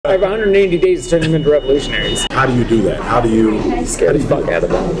I have 180 days to turn them into revolutionaries. How do you do that? How do you scare the fuck out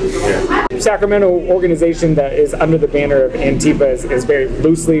of them? Yeah. Sacramento organization that is under the banner of Antifa is very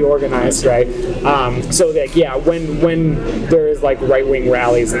loosely organized, right? So that when there is like right-wing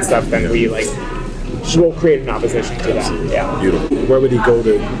rallies and stuff, then we'll create an opposition to that. Yeah. Beautiful. Where would he go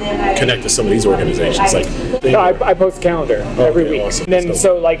to connect to some of these organizations? I post a calendar every week, awesome. and then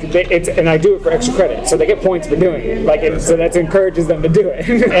so and I do it for extra credit, so they get points for doing it. So that encourages them to do it.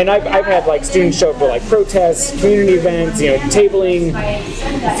 And I've had students show up for protests, community events, tabling,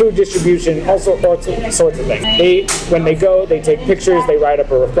 food distribution, all sorts of things. When they go, they take pictures, they write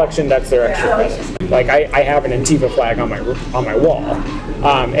up a reflection. That's their extra credit. I have an Antifa flag on my wall,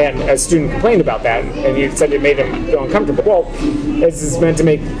 and a student complained about that. And he said it made him feel uncomfortable. Well, this is meant to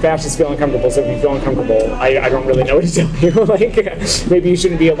make fascists feel uncomfortable, so if you feel uncomfortable, I don't really know what to tell you. Maybe you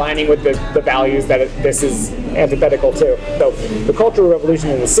shouldn't be aligning with the values that this is antithetical to. So the Cultural Revolution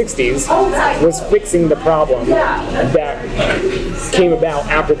in the 60s was fixing the problem that came about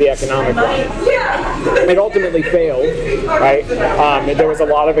after the economic one. It ultimately failed, right? There was a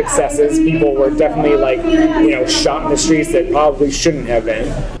lot of excesses. People were definitely shot in the streets that probably shouldn't have been.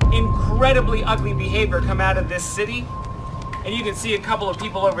 Incredibly ugly behavior come out of this city, and you can see a couple of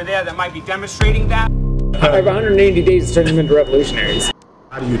people over there that might be demonstrating that. I have 180 days to turn them into revolutionaries.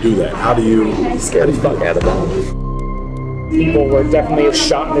 How do you do that? How do you scare the fuck out of them? People were definitely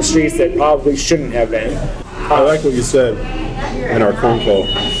shot in the streets that probably shouldn't have been. I like what you said in our phone call.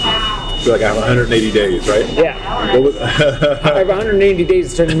 I feel like I have 180 days, right? Yeah. I have 180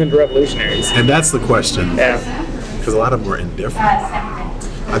 days to turn them into revolutionaries. And that's the question. Yeah. Because a lot of them are indifferent.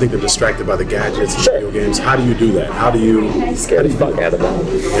 I think they're distracted by the gadgets and video games. How do you do that? How do you scare the fuck out of them?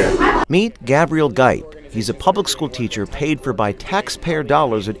 Yeah. Meet Gabriel Gipe. He's a public school teacher paid for by taxpayer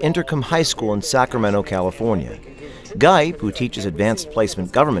dollars at Intercom High School in Sacramento, California. Gipe, who teaches advanced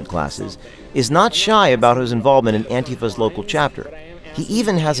placement government classes, is not shy about his involvement in Antifa's local chapter. He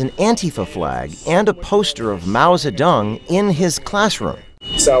even has an Antifa flag and a poster of Mao Zedong in his classroom.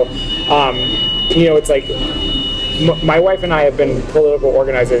 So, it's my wife and I have been political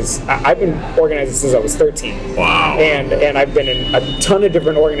organizers. I've been organizing since I was 13. Wow. And I've been in a ton of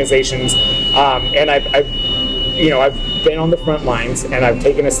different organizations. And I've been on the front lines, and I've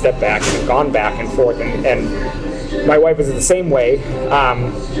taken a step back and gone back and forth. And my wife is the same way.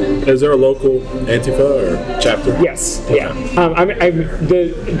 Is there a local Antifa or chapter? Yes. Okay. Yeah.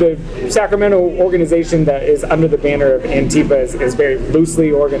 The Sacramento organization that is under the banner of Antifa is very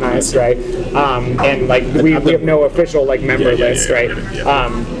loosely organized, right? And we have no official member list, right?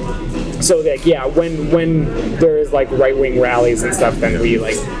 So that when there is right-wing rallies and stuff, then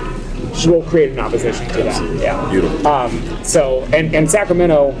we'll create an opposition to that. Yeah. Beautiful. So and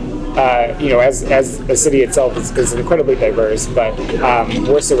Sacramento, as a city itself is incredibly diverse, but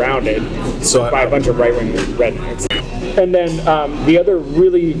we're surrounded by a bunch of right-wing rednecks. And then the other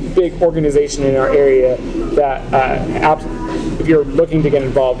really big organization in our area that, if you're looking to get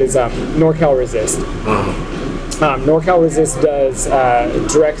involved, is NorCal Resist. NorCal Resist does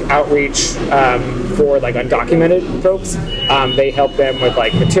direct outreach for undocumented folks. They help them with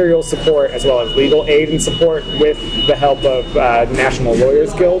material support as well as legal aid and support with the help of the National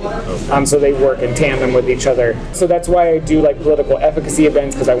Lawyers Guild. So they work in tandem with each other. So that's why I do political efficacy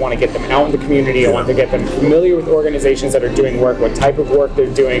events, because I want to get them out in the community. I want to get them familiar with organizations that are doing work, what type of work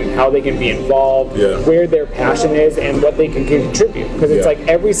they're doing, how they can be involved, where their passion is, and what they can contribute. Because it's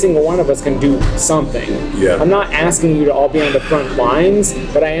every single one of us can do something. I'm not asking you to all be on the front lines,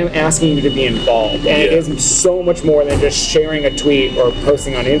 but I am asking you to be involved. And it is so much more than just sharing a tweet or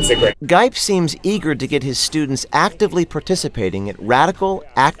posting on Instagram. Gipe seems eager to get his students actively participating at radical,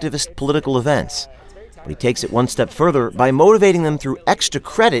 activist political events. But he takes it one step further by motivating them through extra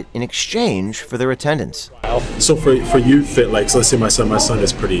credit in exchange for their attendance. So for youth that so let's say my son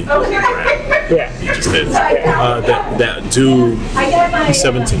is pretty yeah, he just is that do he's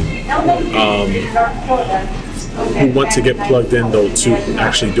 17 who want to get plugged in though to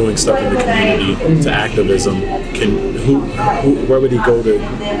actually doing stuff in the community, to activism, where would he go to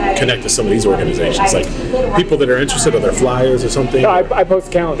connect to some of these organizations? People that are interested, or their flyers or something? No, I post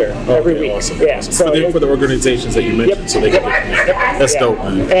a calendar every week. Awesome. Yeah, awesome. So for the organizations that you mentioned, so they can get connected. That's dope,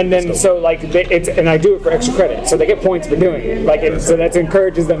 man. And then and I do it for extra credit, so they get points for doing it. So that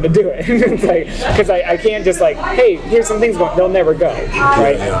encourages them to do it. Because I can't just hey, here's some things going. They'll never go,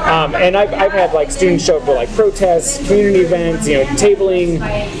 right? And I've had students show up for protests, community events, tabling,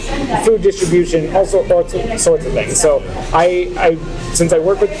 food distribution, all sorts of things. So since I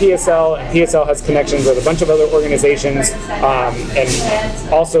work with PA PSL, and PSL has connections with a bunch of other organizations,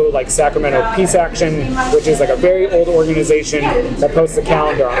 and also like Sacramento Peace Action, which is like a very old organization that posts a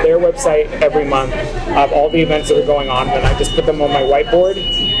calendar on their website every month of all the events that are going on, and I just put them on my whiteboard,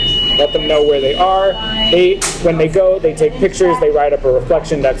 let them know where they are. When they go, they take pictures, they write up a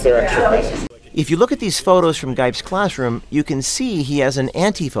reflection, that's their extra credit. If you look at these photos from Geip's classroom, you can see he has an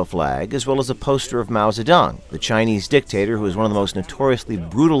Antifa flag as well as a poster of Mao Zedong, the Chinese dictator who is one of the most notoriously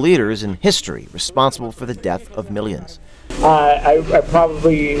brutal leaders in history, responsible for the death of millions. I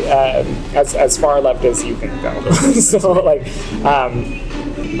probably as far left as you can go. So like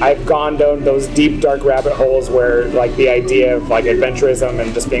I've gone down those deep dark rabbit holes where like the idea of like adventurism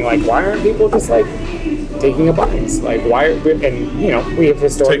and just being like, why aren't people just like taking up arms? Like why and you know, we have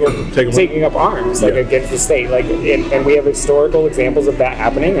historical taking up arms like against the state, like and we have historical examples of that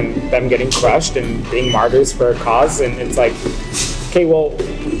happening and them getting crushed and being martyrs for a cause, and it's like, okay, well,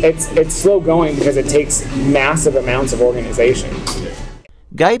 it's slow going because it takes massive amounts of organization.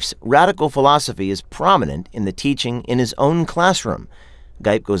 Geip's radical philosophy is prominent in the teaching in his own classroom.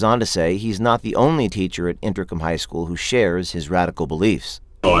 Geip goes on to say he's not the only teacher at Inderkum High School who shares his radical beliefs.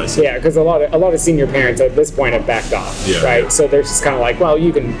 Oh, I see. Yeah, because a lot of senior parents at this point have backed off, right? Yeah. So they're just kind of like, well,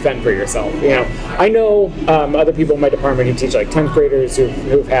 you can fend for yourself. You know, I know other people in my department who teach like 10th graders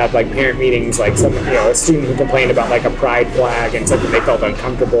who've had like parent meetings, like some, you know, a student who complained about like a pride flag and said that they felt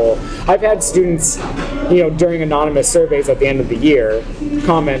uncomfortable. I've had students, you know, during anonymous surveys at the end of the year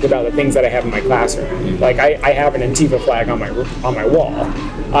comment about the things that I have in my classroom. Like I have an Antifa flag on my wall,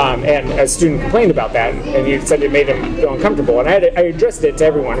 and a student complained about that, and he said it made him feel uncomfortable, and I addressed it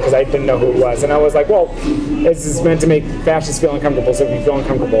to everyone because I didn't know who it was, and I was like, well, this is meant to make fascists feel uncomfortable, so if you feel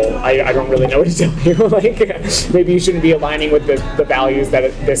uncomfortable, I don't really know what to tell you. Like, maybe you shouldn't be aligning with the values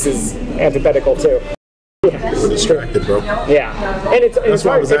that this is antithetical to. Yeah. We're distracted, bro. Yeah, and it's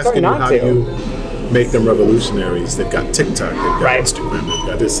hard, it's hard not to. You make them revolutionaries. They've got TikTok, they've got Instagram, they've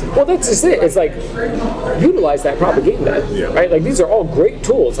got this. Well, that's just it. It's like, utilize that propaganda, right? Like, these are all great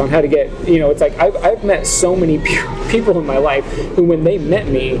tools on how to get, you know, it's like, I've met so many people in my life who, when they met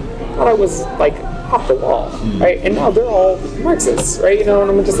me, thought I was, like, off the wall, right? And now they're all Marxists, right? You know,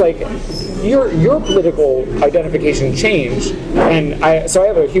 and I'm just like, your political identification changed, and so I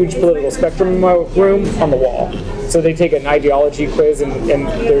have a huge political spectrum in my room on the wall. So they take an ideology quiz in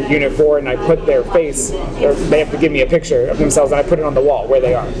their Unit 4, and I put their face, or they have to give me a picture of themselves, and I put it on the wall where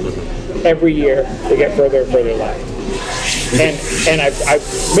they are. Every year, they get further and further left. And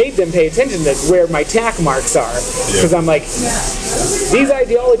I've made them pay attention to where my tack marks are, because I'm like, these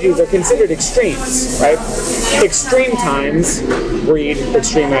ideologies are considered extremes, right? Extreme times breed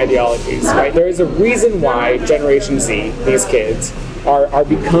extreme ideologies, right? There is a reason why Generation Z, these kids, are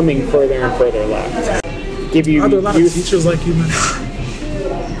becoming further and further left. Are there a lot of teachers like you, man?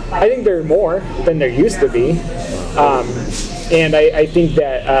 I think there are more than there used to be. And I think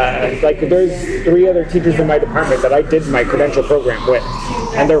that, like, there's 3 other teachers in my department that I did my credential program with,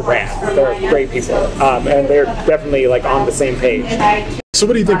 and they're rad. They're great people, and they're definitely, like, on the same page. So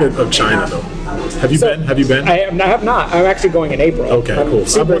what do you think of China, though? Have you been? Have you been? I have not. I'm actually going in April. Okay, cool.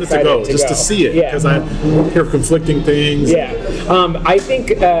 I wanted to go just to see it, because I hear conflicting things. Yeah. I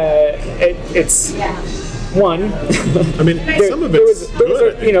think it's... One, I mean, some of it's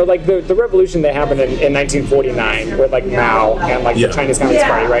good. You know, like the revolution that happened in 1949 with like Mao and like the Chinese Communist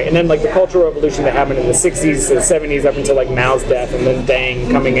Party, right? And then like the Cultural Revolution that happened in the 60s to the 70s up until like Mao's death, and then Deng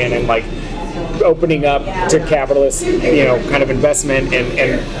coming in and like opening up to capitalist, you know, kind of investment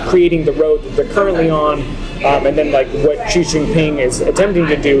and creating the road that they're currently on. And then like what Xi Jinping is attempting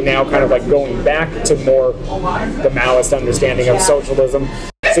to do now, kind of like going back to more the Maoist understanding of socialism.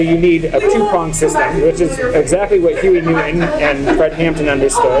 So you need a two-pronged system, which is exactly what Huey Newton and Fred Hampton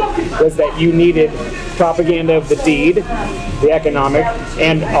understood, was that you needed propaganda of the deed, the economic,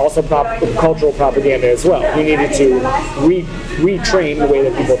 and also cultural propaganda as well. You needed to retrain the way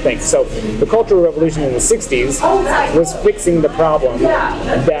that people think. So the Cultural Revolution in the 60s was fixing the problem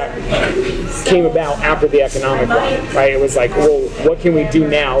that came about after the economic one, right? It was like, well, what can we do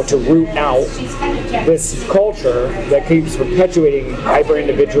now to root out this culture that keeps perpetuating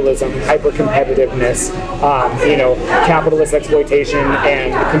hyper-individualism, hyper-competitiveness, you know, capitalist exploitation,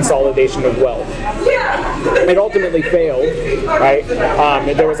 and consolidation of wealth. It ultimately failed, right?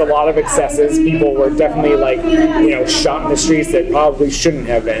 There was a lot of excesses. People were definitely, like, you know, shot in the streets that probably shouldn't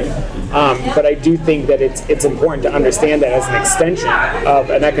have been. But I do think that it's important to understand that as an extension of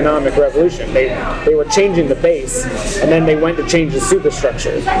an economic revolution. They were changing the base, and then they went to change the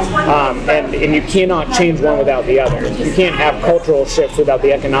superstructure. And you cannot change one without the other. You can't have cultural shifts without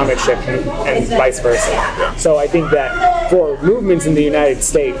the economic shift, and vice versa. So I think that for movements in the United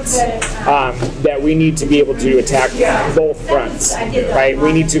States, that we need to be able to attack both fronts, right?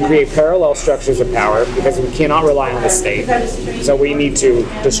 We need to create parallel structures of power because we cannot rely on the state. So we need to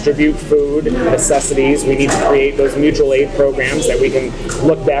distribute food, necessities. We need to create those mutual aid programs that we can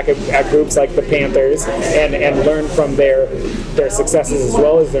look back at groups like the Panthers and learn from their successes as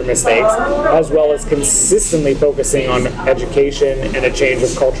well as their mistakes, as well as consistently focusing on education and a change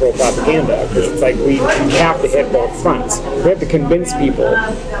of cultural propaganda. Because it's like we have to hit both fronts. We have to convince people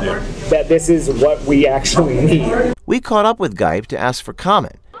that this is what we actually need. We caught up with Geip to ask for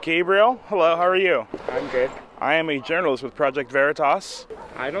comment. Gabriel, hello, how are you? I'm good. I am a journalist with Project Veritas.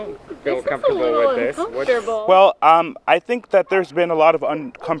 I don't feel comfortable with this. Well, I think that there's been a lot of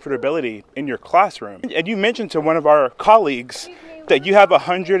uncomfortability in your classroom. And you mentioned to one of our colleagues that you have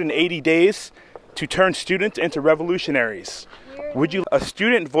 180 days to turn students into revolutionaries. Would you, a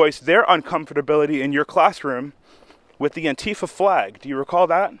student, voice their uncomfortability in your classroom with the Antifa flag? Do you recall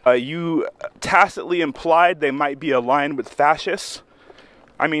that? You tacitly implied they might be aligned with fascists.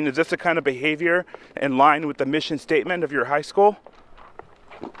 I mean, is this the kind of behavior in line with the mission statement of your high school?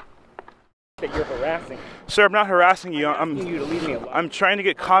 That you're harassing. Sir, I'm not harassing you. I'm asking you to leave me alone. I'm trying to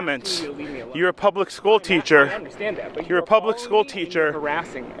get comments. You're a public school teacher. I understand that, but you're a public school teacher,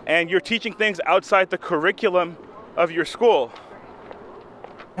 harassing me. And you're teaching things outside the curriculum of your school.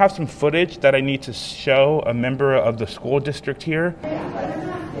 I have some footage that I need to show a member of the school district here. You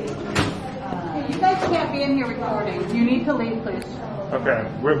guys can't be in here recording. You need to leave, please. Okay,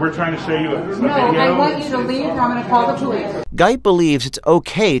 we're trying to show you a video. No, I want you to leave or I'm going to call the police. Geip believes it's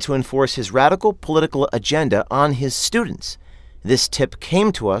okay to enforce his radical political agenda on his students. This tip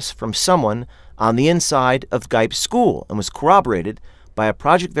came to us from someone on the inside of Geip's school and was corroborated by a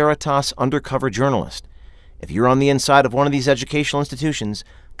Project Veritas undercover journalist. If you're on the inside of one of these educational institutions,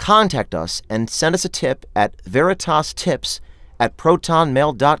 contact us and send us a tip at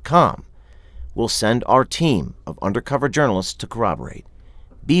veritastips@protonmail.com. We'll send our team of undercover journalists to corroborate.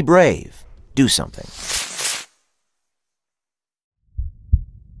 Be brave. Do something.